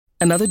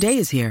Another day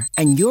is here,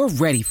 and you're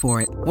ready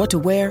for it. What to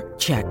wear?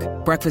 Check.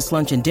 Breakfast,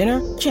 lunch, and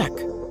dinner? Check.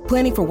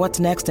 Planning for what's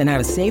next and how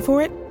to save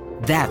for it?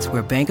 That's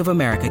where Bank of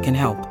America can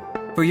help.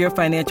 For your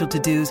financial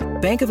to-dos,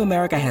 Bank of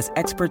America has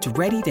experts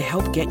ready to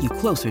help get you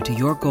closer to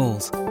your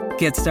goals.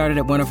 Get started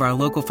at one of our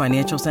local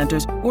financial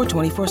centers or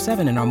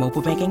 24/7 in our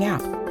mobile banking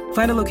app.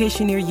 Find a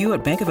location near you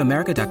at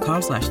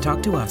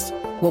bankofamerica.com/talktous.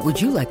 What would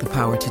you like the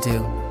power to do?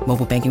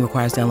 Mobile banking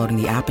requires downloading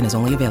the app and is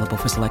only available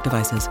for select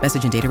devices.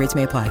 Message and data rates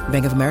may apply.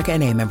 Bank of America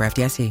NA, member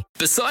FDIC.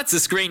 Besides the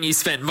screen you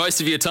spent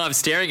most of your time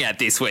staring at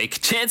this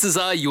week, chances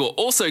are you are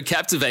also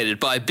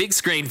captivated by a big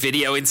screen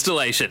video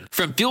installation.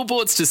 From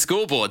billboards to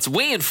scoreboards,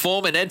 we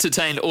inform and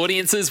entertain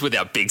audiences with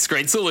our big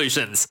screen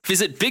solutions.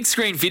 Visit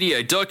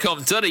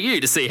bigscreenvideo.com.au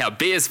to see how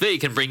BSV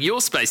can bring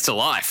your space to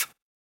life.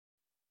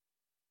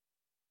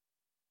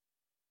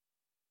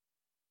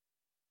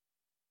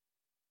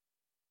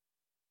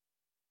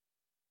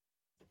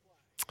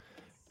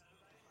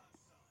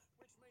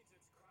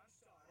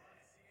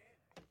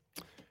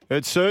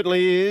 It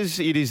certainly is.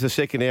 It is the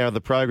second hour of the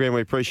program.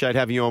 We appreciate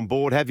having you on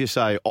board. Have your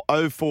say.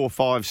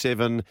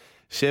 0457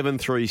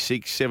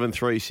 736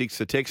 736.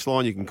 The text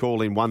line. You can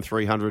call in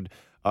 1300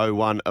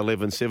 01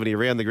 1170.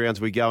 Around the grounds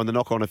we go in the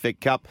Knock-On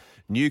Effect Cup.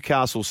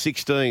 Newcastle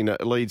 16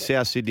 leads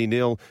South Sydney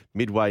 0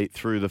 midway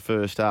through the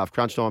first half.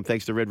 Crunch time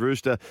thanks to Red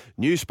Rooster.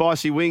 New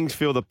spicy wings.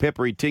 Feel the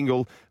peppery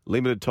tingle.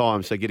 Limited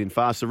time, so get in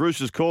fast. The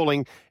Roosters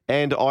calling,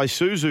 and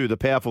Isuzu, the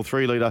powerful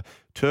 3-litre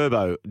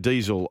turbo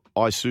diesel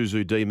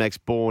Isuzu D-Max,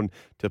 born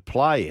to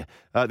play.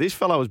 This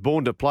fellow was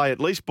born to play, at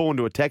least born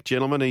to attack,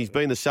 gentlemen. He's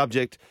been the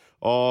subject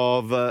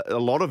of a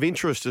lot of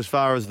interest as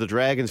far as the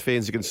Dragons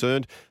fans are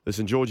concerned. The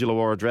St George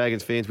Illawarra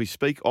Dragons fans. We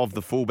speak of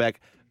the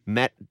fullback,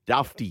 Matt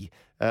Duffy.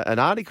 An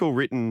article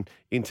written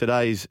in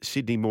today's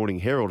Sydney Morning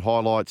Herald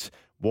highlights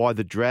why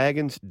the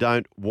Dragons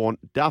don't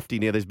want Duffy.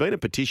 Now, there's been a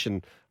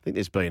petition. I think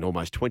there's been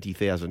almost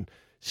 20,000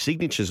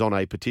 signatures on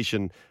a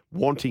petition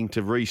wanting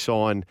to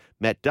re-sign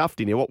Matt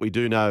Duffy. Now, what we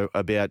do know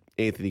about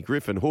Anthony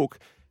Griffin, Hook,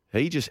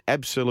 he just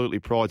absolutely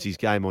prides his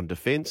game on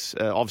defence.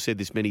 I've said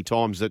this many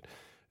times that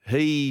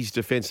his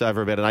defence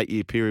over about an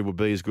 8-year period would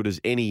be as good as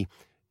any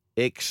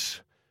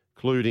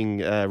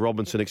excluding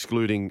Robinson,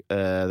 excluding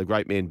the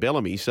great man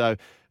Bellamy. So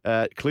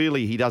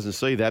clearly he doesn't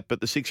see that. But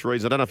the 6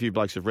 reasons, I don't know if you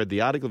blokes have read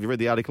the article. Have you read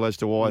the article as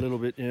to why? A little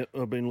bit, yeah.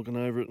 I've been looking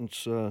over it, and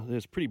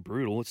it's pretty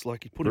brutal. It's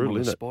like you put him on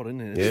the spot,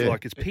 isn't it? It's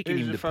like it's picking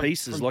him to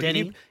pieces. From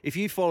Like if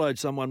you followed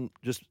someone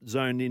just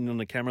zoned in on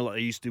the camera like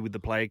they used to with the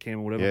player cam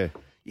or whatever,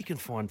 you can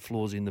find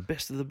flaws in the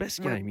best of the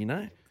best game, you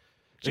know?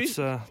 It's,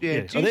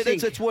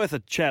 it's worth a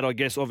chat, I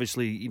guess.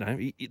 Obviously, you know,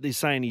 they're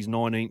saying he's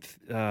 19th.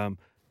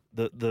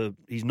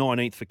 He's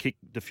 19th for kick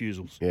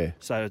defusals. Yeah.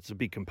 So it's a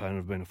big component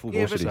of being a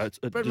fullback. So it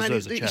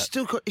deserves a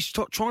chat. He's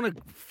trying to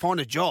find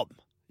a job.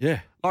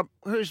 Yeah. Like,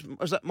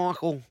 was that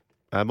Michael?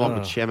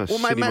 Michael Chammas. Well,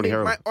 maybe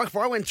if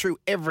I went through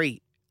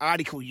every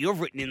article you've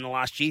written in the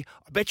last year,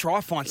 I bet you I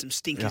find some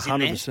stinkers in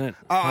there. 100%.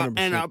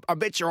 And I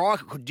bet you I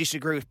could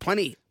disagree with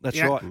plenty. That's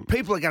right.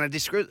 People are going to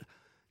disagree.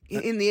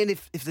 In the end,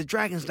 if the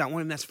Dragons don't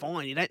want him, that's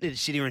fine. You don't need to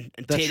sit here and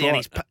tear down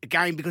his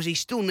game because he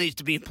still needs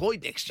to be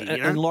employed next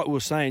year. And like we were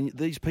saying,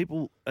 these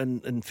people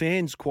and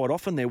fans, quite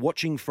often, they're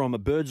watching from a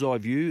bird's eye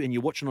view, and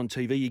you're watching on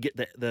TV, you get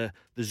the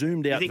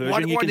zoomed out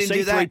version. You can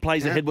see 3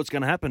 plays ahead what's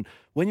going to happen.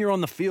 When you're on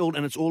the field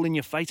and it's all in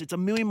your face, it's a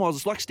million miles.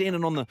 It's like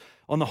standing on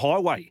the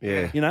highway,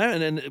 you know,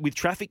 and with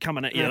traffic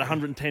coming at you at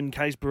 110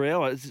 k's per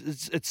hour.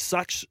 It's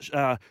such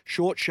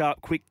short,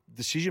 sharp, quick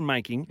decision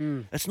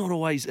making. It's not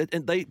always.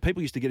 And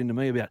people used to get into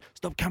me about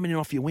stop coming in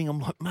off your wing. I'm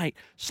like, mate,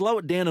 slow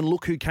it down and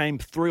look who came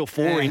 3 or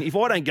 4 in. If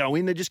I don't go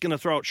in, they're just going to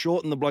throw it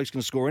short and the bloke's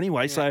going to score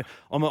anyway. So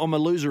I'm a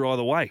loser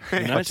either way.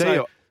 You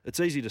know? It's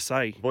easy to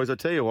say, boys. I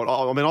tell you what.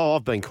 I mean,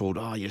 I've been called,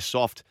 you're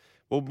soft.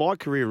 Well, my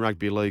career in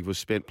rugby league was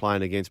spent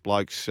playing against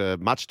blokes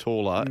much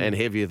taller and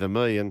heavier than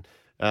me, and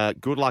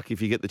good luck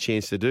if you get the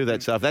chance to do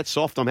that. So if that's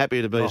soft, I'm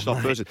happy to be a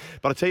soft person.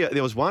 But I tell you,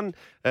 there was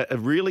a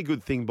really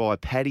good thing by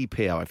Paddy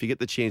Power. If you get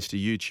the chance to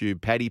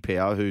YouTube Paddy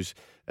Power, who's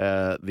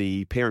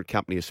the parent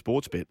company of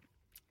Sportsbet,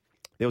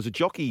 there was a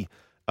jockey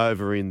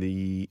over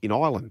in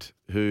Ireland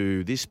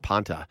who this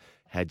punter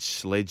had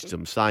sledged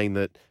them, saying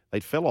that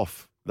they fell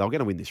off. They were going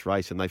to win this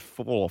race, and they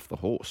fall off the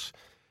horse.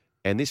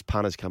 And this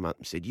punter's come up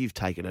and said, "You've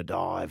taken a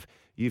dive.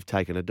 You've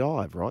taken a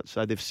dive," right?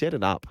 So they've set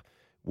it up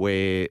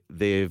where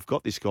they've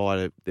got this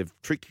guy, they've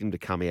tricked him to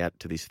come out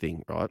to this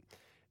thing, right?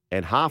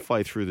 And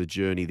halfway through the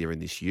journey, they're in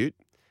this ute,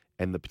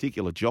 and the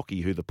particular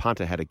jockey who the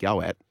punter had a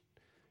go at,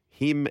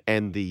 him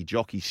and the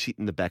jockey sit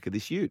in the back of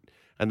this ute.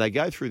 And they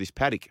go through this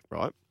paddock,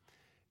 right?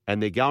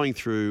 And they're going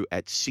through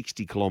at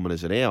 60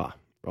 kilometres an hour,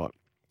 right?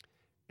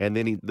 And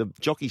then the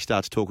jockey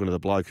starts talking to the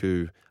bloke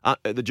who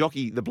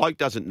the bloke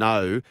doesn't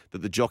know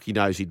that the jockey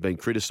knows he'd been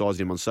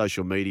criticising him on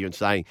social media and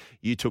saying,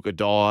 you took a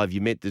dive,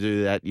 you meant to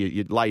do that,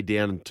 you laid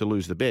down to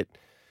lose the bet.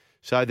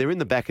 So they're in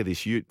the back of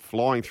this ute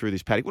flying through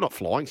this paddock. Well, not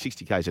flying,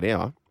 60 k's an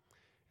hour.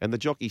 And the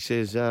jockey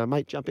says,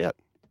 mate, jump out.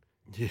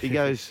 Yeah. He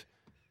goes,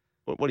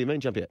 what do you mean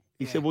jump out?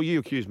 He said, well, you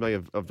accused me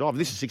of diving.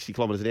 This is 60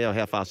 kilometres an hour,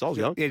 how fast I was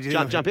going.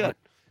 Jump out.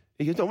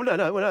 He goes,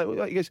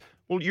 no. He goes,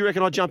 well, you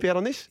reckon I'd jump out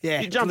on this?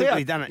 Yeah, you jump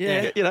out. done it.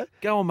 Yeah. You know.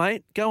 Go on,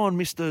 mate. Go on,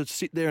 Mr.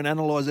 Sit there and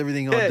analyse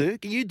everything I do.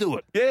 Can you do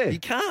it? Yeah. You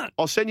can't.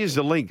 I'll send you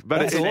the link. But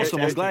That's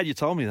awesome. I'm glad you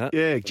told me that.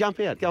 Yeah, jump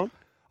out. Go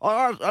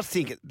on. I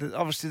think,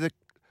 obviously,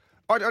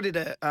 I did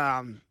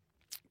a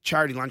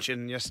charity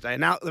luncheon yesterday.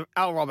 Now,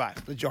 Al Robbo,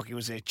 the jockey,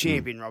 was there.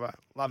 Champion Robbo.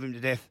 Love him to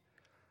death.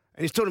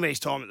 And he's talking about his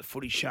time at the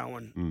footy show.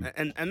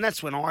 And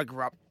that's when I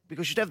grew up,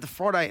 because you'd have the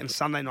Friday and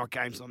Sunday night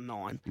games on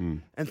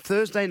 9. And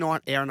Thursday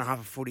night, hour and a half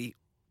of footy.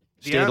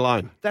 Stand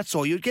alone. That's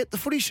all you'd get, the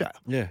footy show.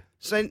 Yeah.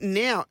 So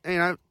now,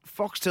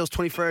 Foxtel's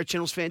 24-hour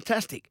channel's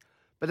fantastic.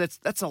 But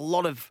that's a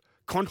lot of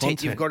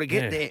content you've got to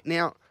get there.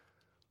 Now,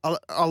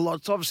 a lot,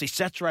 it's obviously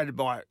saturated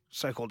by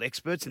so-called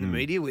experts in the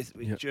media with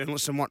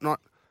journalists and whatnot.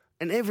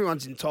 And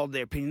everyone's entitled to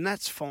their opinion.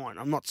 That's fine.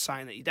 I'm not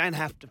saying that you don't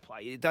have to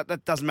play.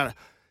 That doesn't matter.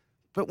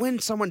 But when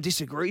someone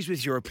disagrees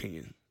with your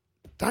opinion,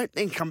 don't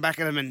then come back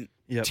at them and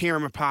tear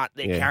them apart,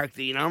 their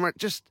character.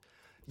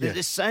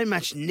 There's so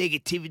much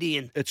negativity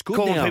and it's good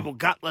calling now. people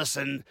gutless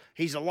and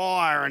he's a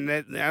liar and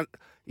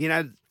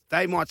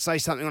they might say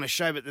something on a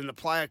show, but then the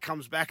player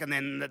comes back and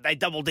then they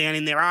double down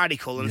in their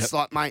article and it's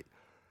like, mate.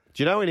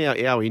 Do you know,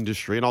 in our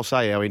industry, and I'll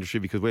say our industry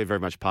because we're very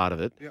much part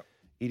of it,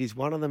 it is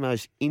one of the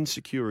most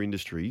insecure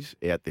industries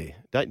out there.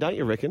 Don't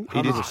you reckon?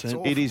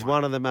 It is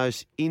one of the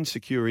most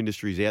insecure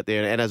industries out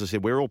there. And as I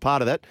said, we're all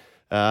part of that.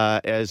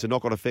 As a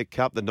knock-on effect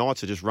cup, the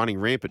Knights are just running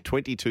rampant,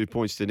 22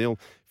 points to 0,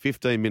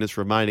 15 minutes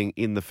remaining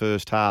in the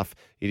first half.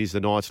 It is the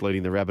Knights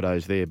leading the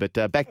Rabbitohs there. But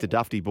back to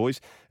Dufty, boys.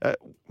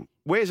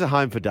 Where's a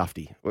home for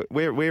Dufty?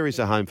 Where is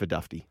a home for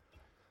Dufty?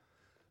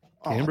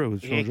 Canberra was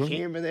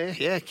Canberra there.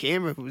 Yeah,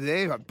 Canberra was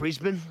there. Like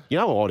Brisbane. You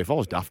know what? If I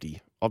was Dufty,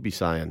 I'd be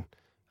saying,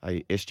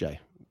 hey, SJ,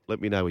 let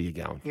me know where you're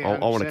going. Yeah, I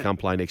want to come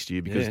play next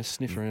year because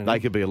sniff around. they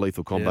could be a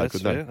lethal combo,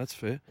 couldn't they? That's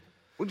fair.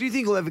 Well, do you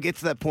think we'll ever get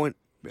to that point?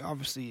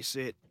 Obviously, you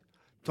see it.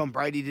 Tom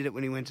Brady did it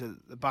when he went to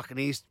the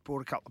Buccaneers,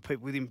 brought a couple of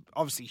people with him,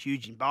 obviously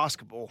huge in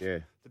basketball. Yeah.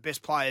 The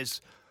best players,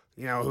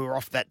 who are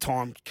off that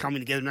time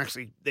coming together and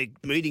actually they're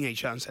meeting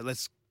each other and say,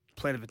 let's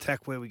plan of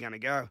attack where we're going to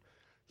go.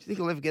 Do you think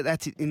we'll ever get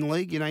that in the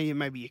league? You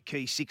maybe your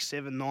key 6,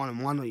 7, 9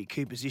 and 1 or your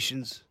key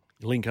positions.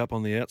 Link up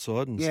on the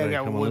outside and say,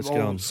 come on, let's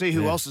go and see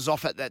who else is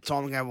off at that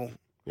time and go, well,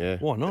 yeah.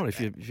 Why not?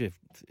 If you're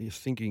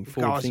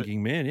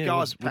forward-thinking man, it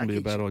wouldn't be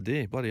a bad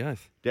idea. Bloody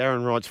oath.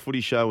 Darren Wright's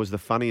footy show was the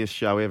funniest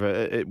show ever.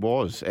 It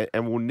was.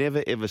 And we'll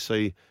never, ever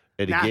see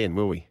it again,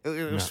 will we?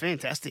 It was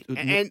fantastic.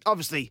 And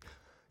obviously,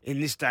 in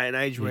this day and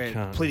age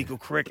where political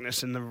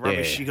correctness and the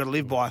rubbish you got to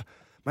live by,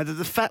 mate,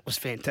 the fat was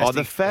fantastic. Oh,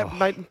 the fat,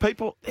 mate,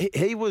 people,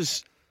 he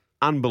was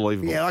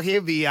unbelievable. Yeah, like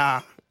he'd be...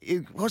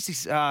 what's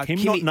this?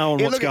 Him not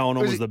knowing what's going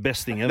on was the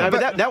best thing ever. No,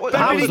 but that was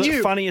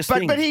the funniest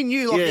thing. But he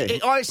knew.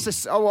 Like, I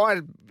used to... I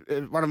had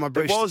one of my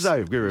boosters. It was,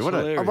 though, Guru. One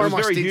of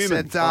my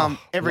stints at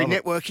every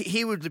network,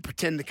 he would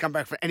pretend to come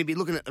back and he'd be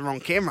looking at the wrong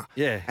camera.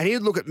 Yeah. And he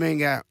would look at me and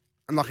go,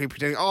 and like he'd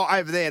pretend,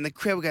 over there. And the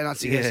crowd would go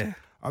nuts. He goes,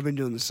 I've been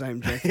doing the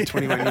same joke for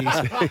 21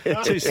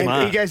 years. Too smart.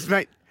 And he goes,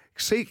 mate,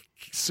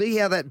 see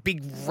how that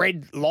big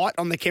red light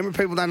on the camera,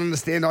 people don't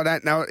understand, I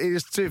don't know.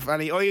 It's too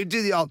funny. Or you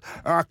do the old,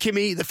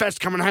 Kimmy, the fat's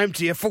coming home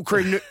to you, full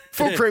cream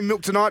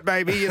milk tonight,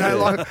 baby.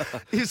 Like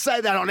you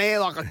say that on air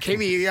like a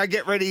Kimmy,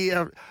 get ready.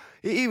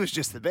 He was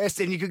just the best,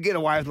 and you could get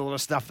away with a lot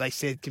of stuff they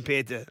said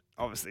compared to,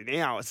 obviously,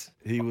 now.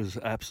 He was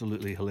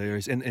absolutely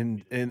hilarious. And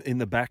in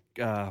the back,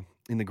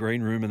 in the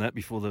green room and that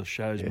before the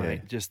shows,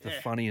 mate, just the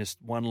funniest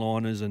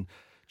one-liners and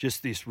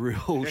just this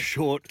real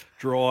short,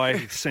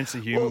 dry sense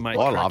of humour, mate.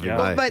 I love him,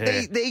 mate. But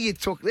there you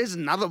talk. There's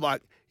another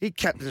bloke. He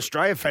captained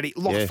Australia, fatty,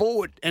 locked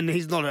forward, and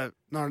he's not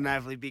an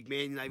overly big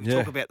man. You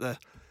talk about the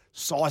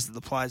size of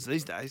the players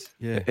these days.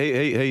 Yeah,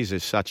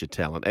 he's such a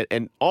talent.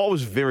 And I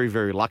was very,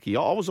 very lucky.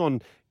 I was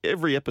on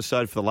every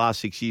episode for the last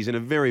 6 years in a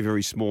very,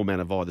 very small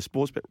amount via the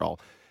Sportsbet role.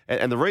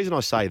 And the reason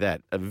I say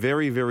that, a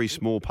very, very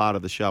small part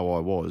of the show I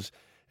was,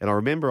 and I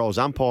remember I was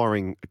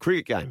umpiring a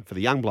cricket game for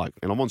the young bloke,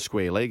 and I'm on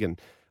square leg, and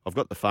I've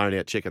got the phone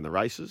out checking the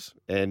races,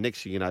 and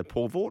next thing you know,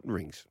 Paul Vorton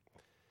rings.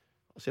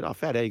 I said,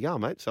 Fat, how you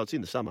going, mate? So it's in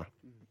the summer.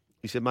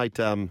 He said, mate,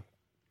 I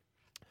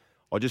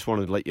just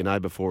wanted to let you know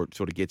before it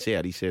sort of gets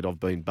out. He said, I've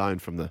been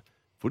boned from the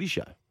footy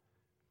show.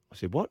 I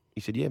said, what?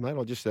 He said, yeah, mate,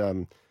 I just...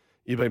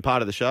 You've been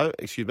part of the show,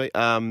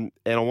 and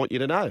I want you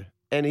to know.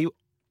 And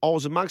I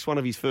was amongst one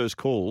of his first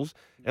calls,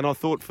 and I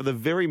thought for the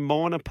very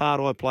minor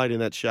part I played in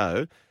that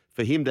show,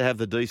 for him to have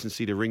the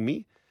decency to ring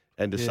me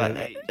and to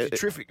say... He's a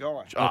terrific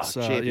guy. That's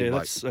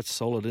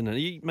solid, isn't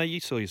it? Mate, you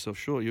saw yourself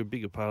short. You're a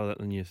bigger part of that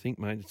than you think,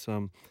 mate. It's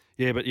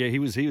he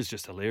was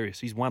just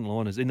hilarious. He's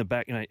one-liners in the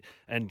back, mate,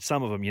 and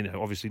some of them,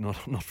 obviously not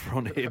for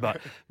on air,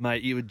 but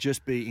mate, you would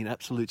just be in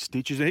absolute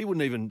stitches. And he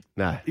wouldn't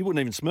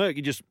even smirk.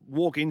 He'd just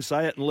walk in,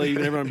 say it, and leave,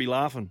 and everyone would be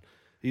laughing.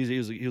 He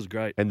was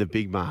great. And the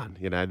big man,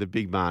 the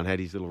big man had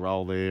his little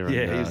role there.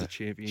 Yeah, and, he was a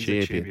champion. He's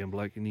a champion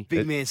bloke, isn't he?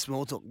 Big man,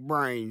 small talk,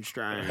 brain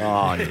strain.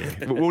 Oh,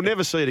 yeah. We'll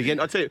never see it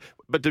again. I tell you,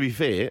 but to be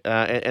fair,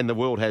 and the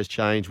world has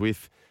changed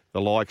with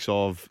the likes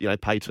of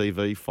pay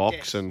TV,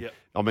 Fox, and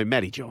I mean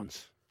Matty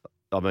Johns.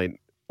 I mean,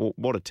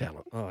 what a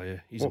talent. Oh, yeah.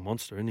 He's a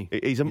monster, isn't he?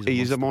 He's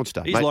a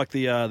monster. He's mate. like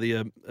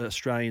the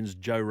Australians'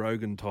 Joe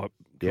Rogan type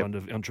kind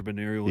of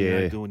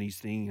entrepreneurial, doing his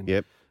thing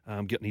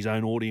and getting his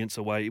own audience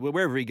away.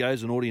 Wherever he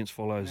goes, an audience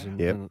follows,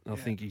 and I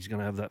think he's going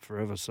to have that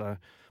forever. So,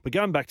 but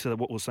going back to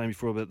what we were saying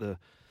before about the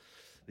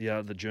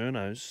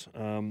journos,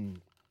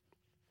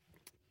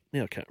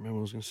 now I can't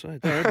remember what I was going to say.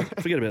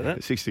 Don't forget about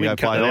that. 6 to go,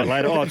 play on.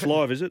 Later. Oh, it's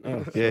live, is it?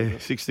 Oh, yeah,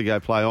 6 to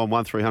go, play on.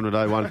 1300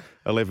 01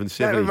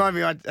 1170. That reminded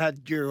me, I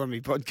had Guru on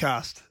my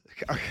podcast.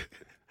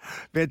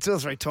 About 2 or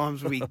 3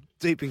 times we'd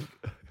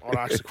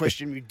ask the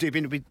question, we'd deep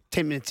into, be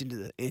 10 minutes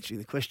into answering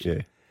the question.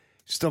 Yeah.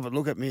 Stop and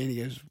look at me and he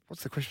goes,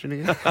 what's the question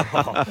again?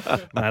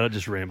 Mate, I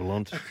just ramble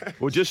on.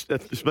 Well, just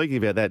speaking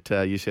about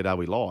that, you said, are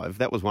we live?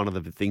 That was one of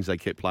the things they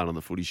kept playing on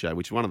the Footy Show,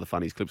 which is one of the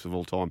funniest clips of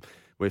all time,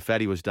 where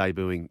Fatty was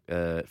debuting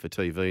for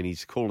TV and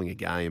he's calling a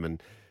game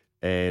and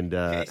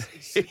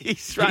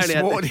he's thrown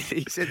out.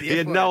 He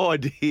had no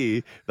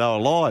idea they were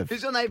live.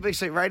 Who's on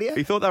ABC Radio?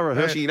 He thought they were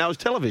rehearsing. It was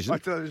television.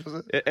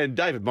 Was it? And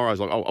David Morrow's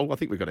like, I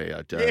think we've got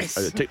a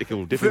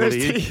technical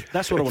difficulty here.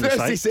 That's what I want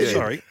to say.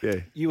 Sorry.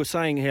 Yeah. You were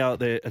saying how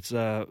it's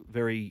a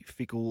very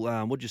fickle,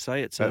 what'd you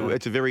say? It's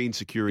a very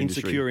insecure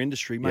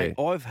industry. Mate,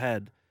 yeah. I've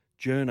had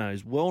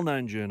journos,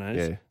 well-known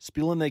journos,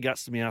 spilling their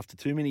guts to me after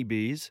too many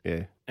beers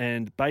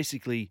and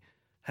basically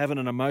having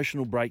an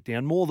emotional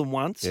breakdown more than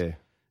once. Yeah.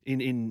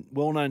 In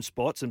well-known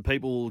spots, and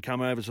people will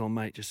come over and say,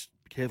 mate, just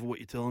be careful what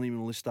you're telling him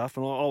and all this stuff.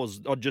 And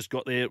I just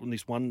got there in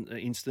this one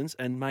instance,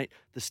 and, mate,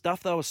 the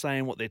stuff they were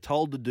saying, what they're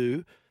told to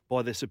do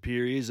by their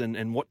superiors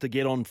and what to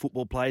get on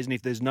football players, and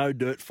if there's no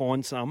dirt,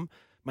 find some.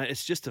 Mate,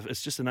 it's just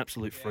an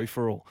absolute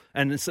free-for-all.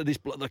 And so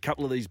a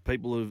couple of these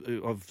people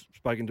who I've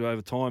spoken to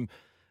over time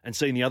and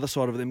seeing the other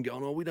side of them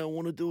going, we don't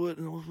want to do it.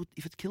 And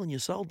if it's killing your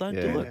soul, don't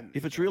do it.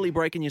 If it's really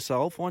breaking your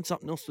soul, find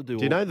something else to do.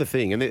 Do you know the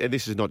thing, and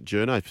this is not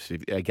journo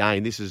specific,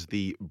 again, this is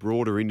the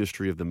broader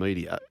industry of the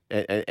media,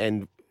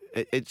 and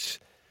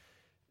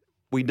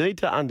we need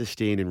to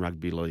understand in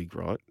rugby league,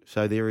 right?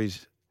 So there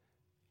is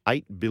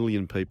 8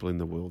 billion people in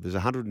the world. There's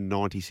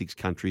 196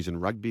 countries,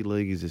 and rugby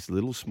league is this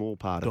little small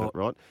part of it,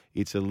 right?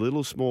 It's a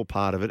little small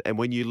part of it, and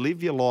when you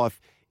live your life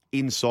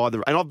inside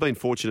and I've been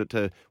fortunate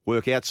to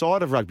work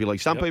outside of rugby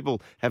league. Some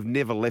people have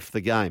never left the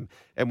game.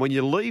 And when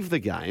you leave the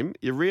game,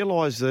 you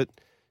realise that,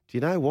 do you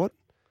know what?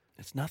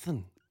 It's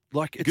nothing.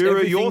 Like, it's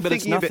Guru, everything, but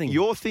it's nothing.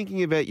 You're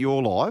thinking about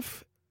your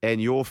life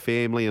and your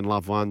family and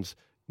loved ones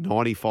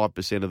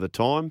 95% of the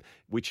time,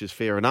 which is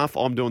fair enough.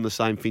 I'm doing the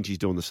same. Finchy's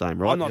doing the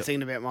same, right? I'm not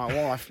thinking about my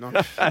wife.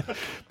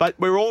 But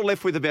we're all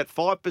left with about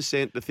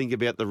 5% to think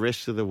about the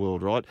rest of the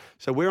world, right?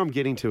 So where I'm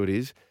getting to it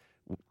is,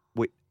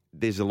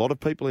 there's a lot of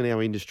people in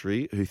our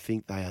industry who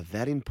think they are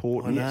that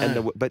important,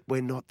 but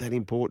we're not that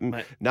important.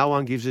 Mate. No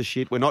one gives a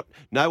shit. We're not.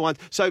 No one.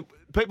 So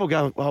people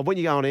go, well, when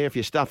you go on air, if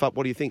you stuff up,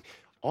 what do you think?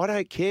 I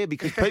don't care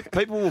because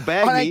people will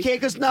bag me. I don't care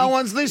because no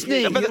one's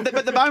listening.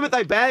 But the moment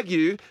they bag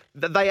you,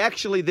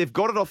 they've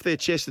got it off their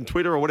chest and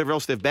Twitter or whatever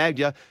else they've bagged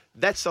you.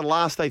 That's the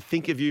last they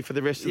think of you for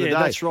the rest of the day. Yeah,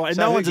 that's right. And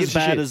so no one's as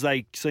bad as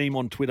they seem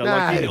on Twitter. No.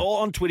 Like,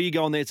 on Twitter, you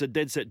go on there, it's a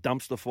dead set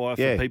dumpster fire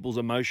for people's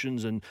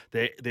emotions and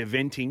they're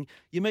venting.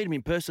 You meet them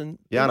in person,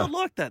 they're not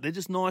like that. They're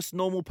just nice,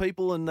 normal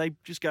people, and they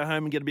just go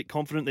home and get a bit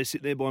confident. They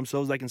sit there by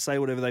themselves. They can say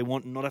whatever they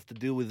want and not have to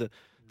deal with the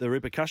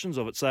repercussions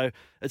of it. So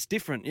it's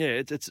different.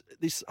 Yeah, it's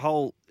this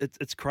whole,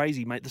 it's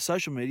crazy, mate. The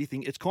social media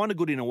thing, it's kind of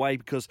good in a way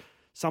because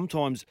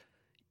sometimes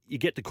you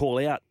get to call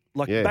out.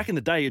 Like back in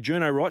the day, a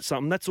journo writes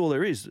something, that's all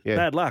there is. Yeah.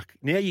 Bad luck.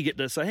 Now you get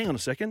to say, hang on a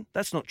second,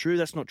 that's not true,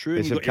 that's not true.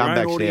 And you've got your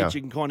own audience,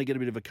 you can kind of get a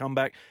bit of a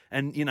comeback.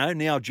 And,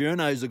 now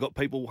journos have got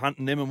people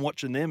hunting them and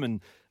watching them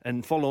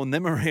and following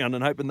them around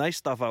and hoping they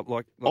stuff up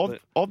like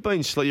I've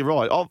been, you're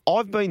right,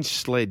 I've been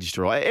sledged,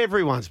 right?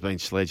 Everyone's been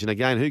sledged. And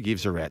again, who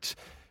gives a rat's?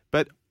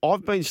 But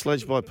I've been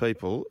sledged by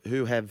people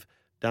who have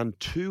done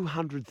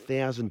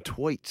 200,000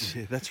 tweets.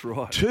 Yeah, that's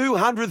right.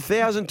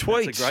 200,000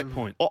 tweets. That's a great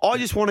point. I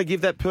just want to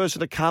give that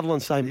person a cuddle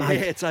and say, mate,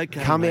 it's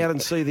okay, come out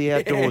and see the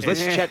outdoors. Let's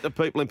chat to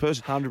people in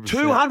person. 100%.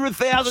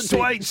 200,000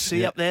 tweets.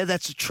 See up there,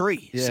 that's a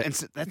tree. Yeah.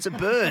 That's a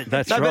bird.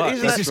 That's right.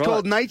 This is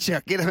called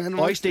nature. Get on.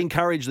 I used to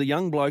encourage the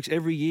young blokes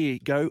every year,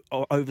 go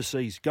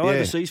overseas. Go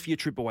overseas for your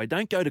trip away.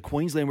 Don't go to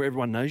Queensland where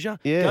everyone knows you.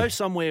 Yeah. Go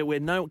somewhere where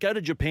go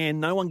to Japan,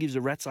 no one gives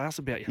a rat's ass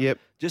about you. Yep.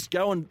 Just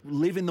go and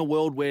live in the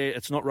world where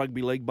it's not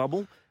rugby league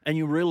bubble. And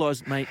you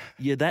realise, mate,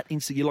 you're that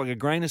instant. You're like a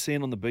grain of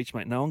sand on the beach,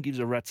 mate. No one gives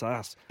a rat's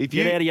ass.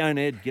 Get out of your own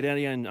head. Get out of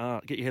your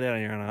own. Get your head out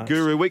of your own arse.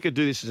 Guru, we could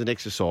do this as an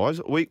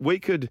exercise. We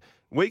could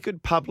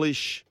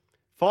publish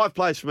 5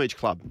 players from each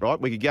club, right?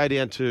 We could go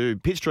down to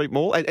Pitt Street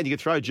Mall, and you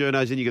could throw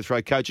journos in, you could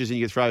throw coaches in,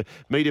 you could throw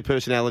media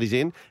personalities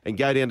in, and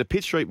go down to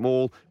Pitt Street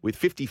Mall with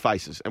 50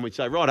 faces. And we'd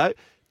say, righto,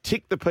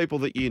 tick the people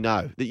that you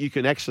know, that you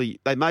can actually,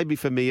 they may be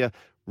familiar,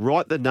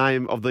 write the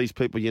name of these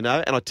people you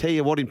know. And I tell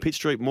you what, in Pitt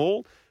Street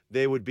Mall,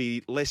 there would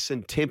be less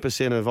than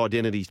 10% of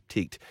identities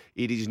ticked.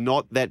 It is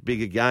not that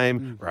big a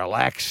game.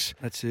 Relax.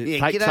 That's it.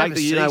 Yeah, take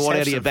the you-know-what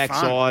out of your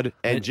backside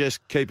and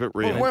just keep it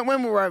real.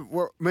 When we were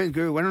me and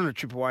Guru went on a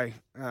trip away,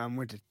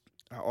 went to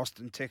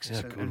Austin, Texas,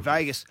 and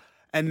Vegas.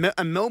 And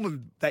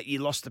Melbourne that year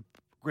lost the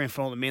grand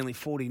final to Manly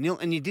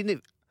 40-0, and you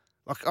didn't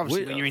Like,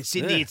 obviously, when you're in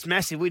Sydney, it's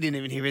massive. We didn't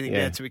even hear anything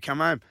about it until we come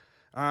home.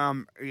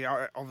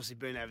 Obviously,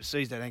 being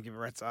overseas, they don't give a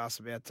rat's ass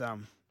about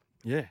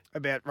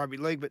rugby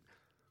league. But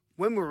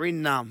when we were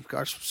in,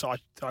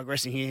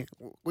 digressing here,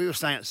 we were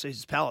staying at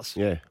Caesar's Palace.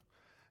 Yeah.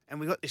 And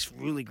we got this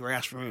really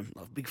grouse room,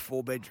 like a big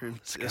 4-bedroom.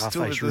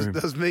 Scarface room.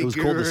 It was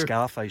called the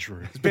Scarface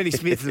room. It was Benny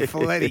Smith and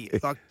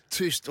Folletti, like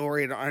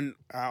 2-story. And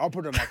I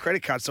put it on my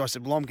credit card, so I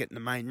said, well, I'm getting the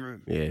main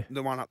room. Yeah.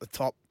 The one up the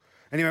top.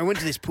 Anyway, I went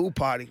to this pool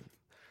party.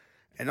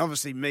 And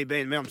obviously, me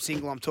being me, I'm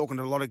single, I'm talking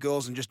to a lot of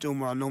girls and just doing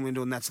what I normally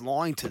do, and that's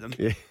lying to them.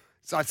 Yeah.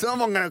 So I tell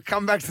them I'm going to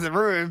come back to the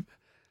room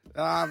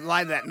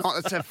later that night.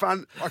 Let's have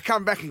fun. I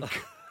come back and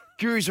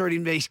Guru's already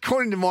in bed. He's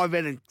crawled into my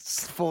bed and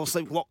fall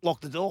asleep,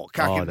 lock the door,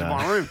 can't get into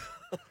my room.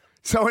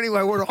 So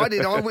anyway, what I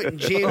did, I went and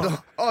jammed.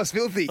 I was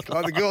filthy.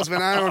 Like the girls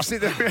went home, I'm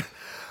sitting there.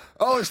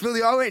 I was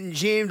filthy. I went and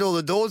jammed all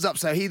the doors up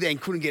so he then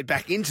couldn't get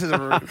back into the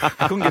room.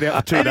 Couldn't get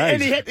out for 2 days.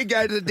 And he had to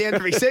go down to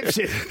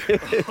reception.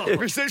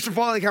 Reception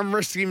finally come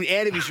rescue him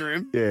out of his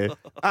room. Yeah.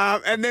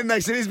 And then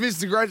they said, "Is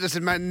Mr. Groves?" I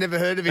said, "Mate, never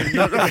heard of him."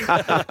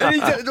 And he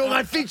said, "Oh,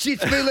 mate, fix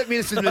shit. Let me."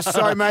 I said,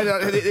 "Sorry,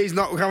 mate, he's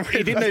not coming."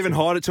 He didn't even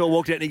hide it till I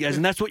walked out and he goes,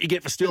 "And that's what you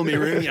get for stealing my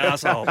room, you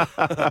asshole."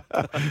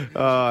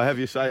 Have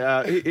you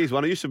say? Here's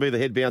one. I used to be the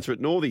head bouncer at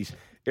Northies.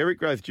 Eric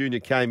Grove Jr.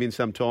 came in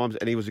sometimes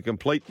and he was a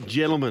complete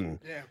gentleman.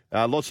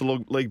 Yeah. Lots of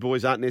league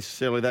boys aren't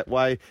necessarily that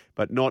way,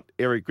 but not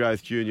Eric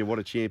Grove Jr. What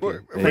a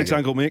champion. Thanks,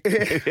 Uncle Mick.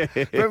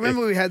 But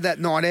remember we had that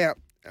night out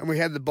and we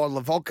had the bottle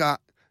of vodka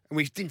and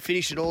we didn't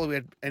finish it all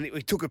and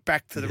we took it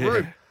back to the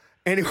room.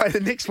 Anyway, the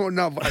next morning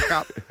I woke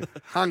up,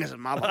 hung as a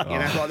mother,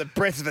 like the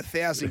breath of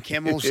 1,000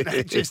 camels,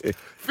 just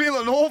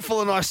feeling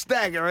awful, and I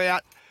stagger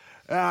out.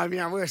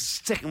 We're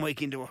second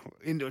week into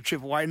a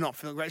trip away, not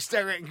feeling great.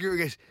 Stagger out and Guru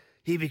goes,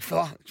 "Here, big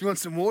fella, do you want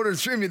some water?" And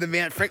threw me the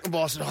Mount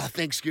Frankenball. I said, "Oh,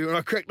 thanks, Guru." And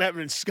I cracked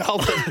open and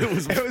sculled it. It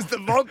was the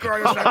vodka.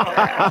 I was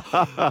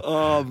like,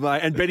 oh, mate.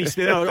 And Benny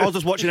Smith, I was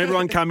just watching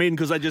everyone come in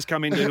because they just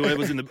come in. I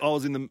was in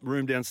the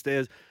room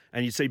downstairs.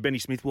 And you see Benny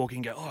Smith walking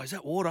and go, "Oh, is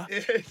that water?"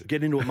 Yes.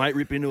 Get into it, mate.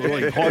 Rip into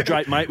it.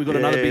 Hydrate, mate. We've got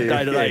another big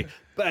day today.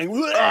 Bang.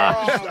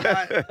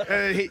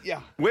 It hit you.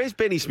 Where's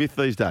Benny Smith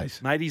these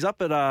days? Mate, he's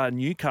up at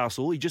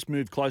Newcastle. He just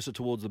moved closer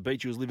towards the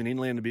beach. He was living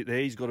inland a bit there.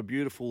 He's got a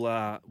beautiful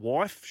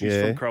wife. She's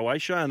from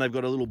Croatia. And they've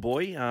got a little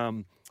boy,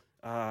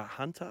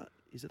 Hunter.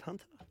 Is it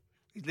Hunter?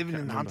 He's living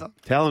in Hunter.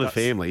 Talented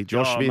family.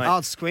 Josh Smith. Mate.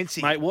 Oh,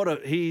 Squincy.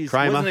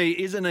 Mate,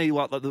 isn't he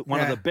like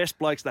one of the best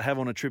blokes to have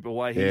on a trip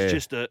away? He's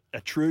just a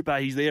trooper.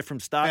 He's there from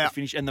start to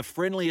finish and the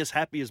friendliest,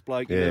 happiest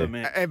bloke you've ever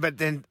met. But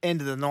then,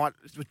 end of the night,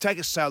 it would take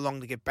us so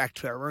long to get back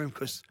to our room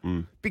because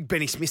Big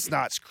Benny Smith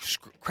starts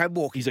crab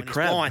walking. He's a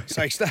crab.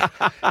 So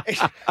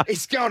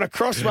he's going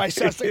across way.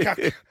 So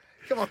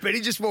come on, Benny,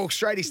 just walk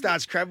straight. He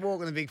starts crab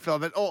walking, the big fella.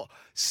 But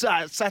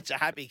such a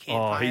happy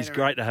campaign. Oh, he's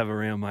great to have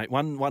around, mate.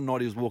 One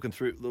night he was walking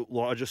through,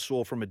 I just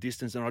saw from a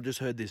distance, and I just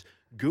heard this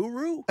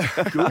Guru,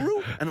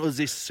 and it was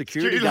this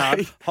security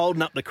guard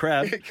holding up the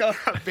crab,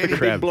 the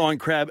big blind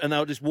crab, and they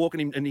were just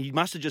walking him, and he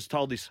must have just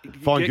told this,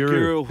 "Find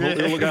Guru.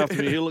 He'll look after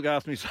me. He'll look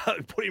after me." So I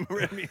put him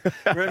around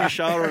my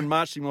shoulder and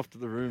marched him off to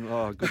the room.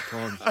 Oh, good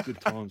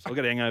times. I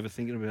got a hangover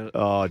thinking about it.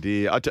 Oh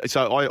dear.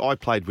 So I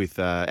played with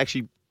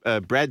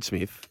Brad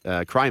Smith,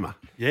 Kramer.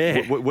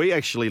 Yeah. We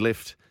actually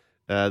left,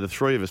 the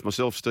three of us,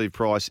 myself, Steve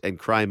Price and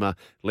Kramer,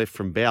 left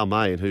from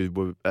Balmain, who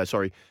were,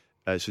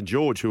 St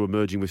George, who were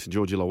merging with St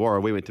George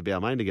Illawarra. We went to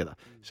Balmain together.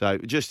 So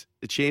just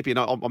a champion.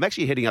 I'm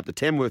actually heading up to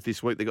Tamworth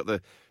this week. They've got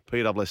the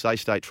PWSA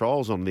state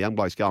trials on. The young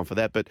blokes going for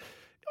that. But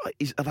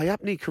are they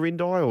up near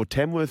Corindai or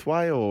Tamworth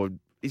way, or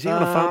is he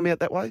on a farm out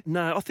that way?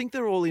 No, I think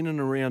they're all in and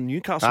around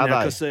Newcastle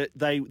now because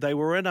they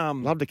were at...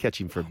 Love to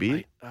catch him for a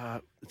beer.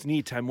 It's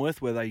near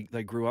Tamworth where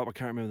they grew up. I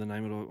can't remember the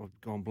name of it.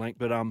 I've gone blank.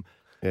 But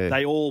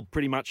they all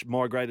pretty much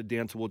migrated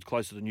down towards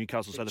closer to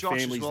Newcastle. So the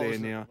family's there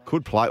now.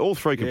 Could play. All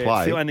three could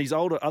play. Phil, and his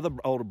older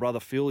brother,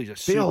 Phil, he's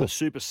a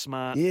super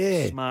smart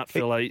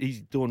fella.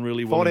 He's doing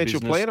really well Financial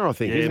in business. planner, I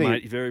think, isn't he?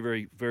 Mate, very,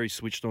 very, very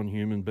switched on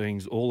human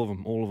beings. All of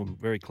them.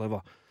 Very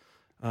clever.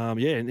 And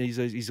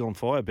he's on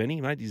fire, Benny,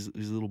 mate. He's a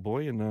little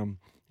boy and...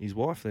 his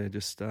wife, they're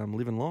just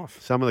living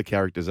life. Some of the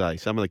characters,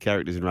 Some of the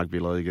characters in rugby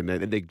league, and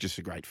they're just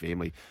a great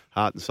family,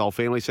 heart and soul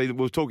family. See, we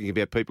were talking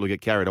about people who get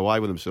carried away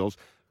with themselves.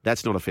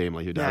 That's not a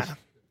family who does.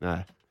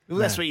 No. Well,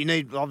 that's what you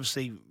need,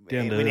 obviously.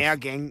 In our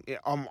gang,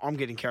 I'm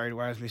getting carried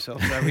away with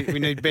myself. So we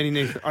need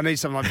Benny. I need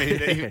someone like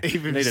Benny to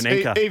even need an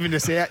anchor. Even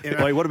us out. You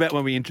know? Wait, what about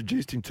when we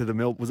introduced him to the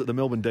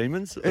Melbourne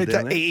Demons?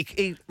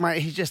 Mate,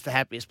 he's just the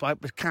happiest bloke,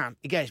 but can't.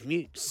 He goes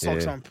mute.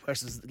 Someone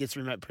gets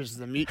remote, presses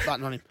the mute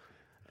button on him.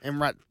 And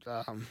we're at,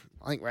 I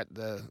think we're at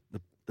the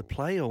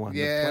player one.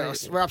 Yeah,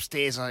 we're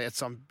upstairs at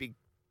some big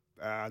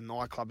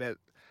nightclub out.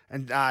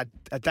 And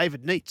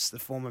David Neitz, the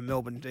former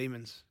Melbourne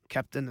Demons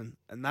captain,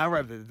 and they were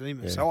over the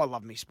Demons. So I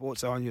love me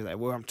sports, so I knew they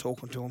were. I'm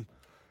talking to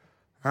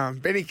him.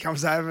 Benny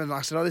comes over and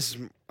I said, this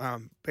is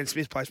Ben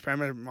Smith, plays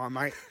Parramatta, my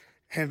mate.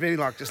 And Benny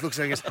just looks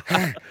at him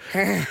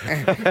and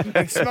goes,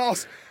 and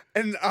smiles.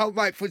 And old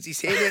mate puts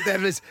his hand out there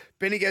and says,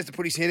 Benny goes to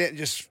put his hand out and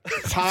just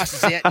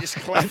passes out, and just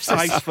collapses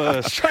Face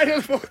first. straight on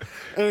the floor.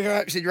 And I go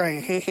up, said,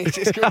 "Right."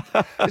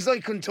 It's like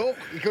he couldn't talk.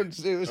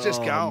 It was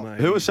just goal. Mate.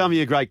 Who are some of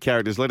your great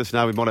characters? Let us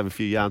know. We might have a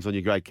few yarns on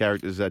your great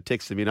characters.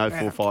 Text them in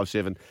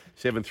 0457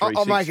 736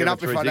 I'll make it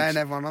up if I don't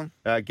have one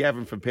on.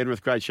 Gavin from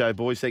Penrith, great show,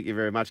 boys. Thank you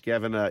very much,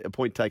 Gavin. A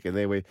point taken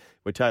there. We're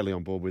totally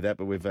on board with that,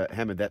 but we've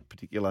hammered that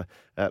particular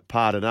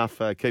part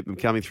enough. Keep them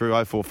coming through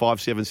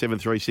 0457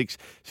 736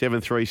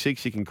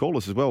 736. You can call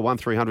us as well.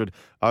 1300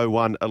 01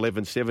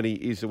 1170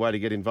 is the way to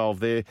get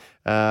involved there.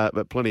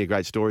 But plenty of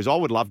great stories. I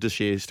would love to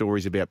share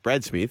stories about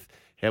Brad Smith.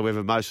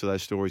 However, most of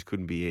those stories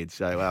couldn't be aired.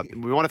 So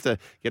we might have to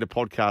get a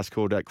podcast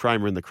called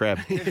Kramer and the Crab.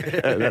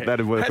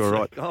 That'd work all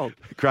right.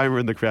 Kramer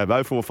and the Crab.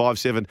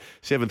 0457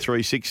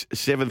 736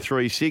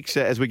 736.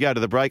 As we go to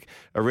the break,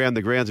 around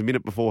the grounds a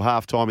minute before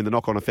half-time in the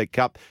Knock-On Effect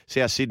Cup,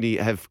 South Sydney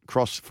have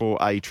crossed for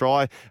a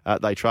try.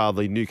 They trail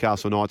the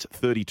Newcastle Knights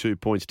 32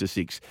 points to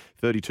 6.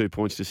 32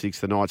 points to 6,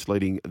 the Knights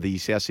leading the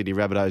South Sydney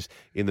Rabbitohs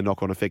in the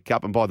Knock-On Effect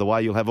Cup. And by the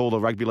way, you'll have all the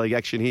rugby league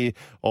action here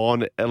on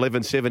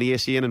 1170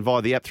 SEN and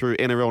via the app through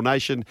NRL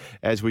Nation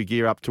as we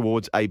gear up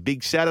towards a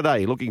big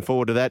Saturday. Looking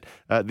forward to that.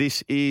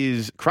 This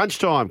is Crunch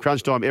Time.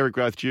 Crunch Time, Eric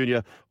Growth Jr.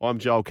 I'm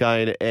Joel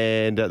Kane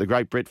and the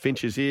great Brett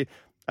Finch is here.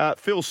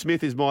 Phil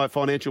Smith is my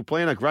financial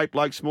planner. Great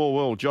bloke, small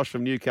world. Josh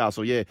from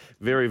Newcastle. Yeah,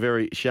 very,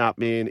 very sharp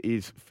man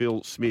is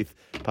Phil Smith,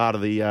 part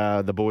of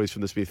the boys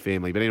from the Smith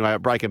family. But anyway,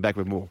 breaking back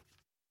with more.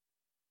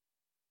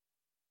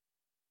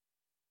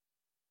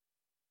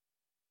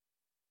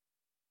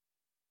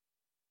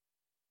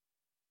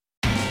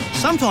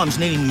 Sometimes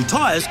needing new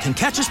tyres can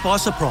catch us by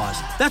surprise.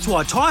 That's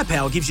why Tyre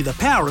Power gives you the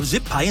power of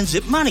Zip Pay and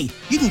Zip Money.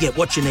 You can get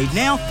what you need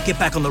now, get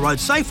back on the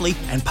road safely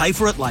and pay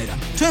for it later.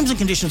 Terms and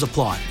conditions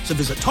apply. So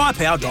visit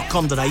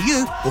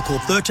tyrepower.com.au or call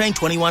 13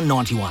 21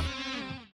 91.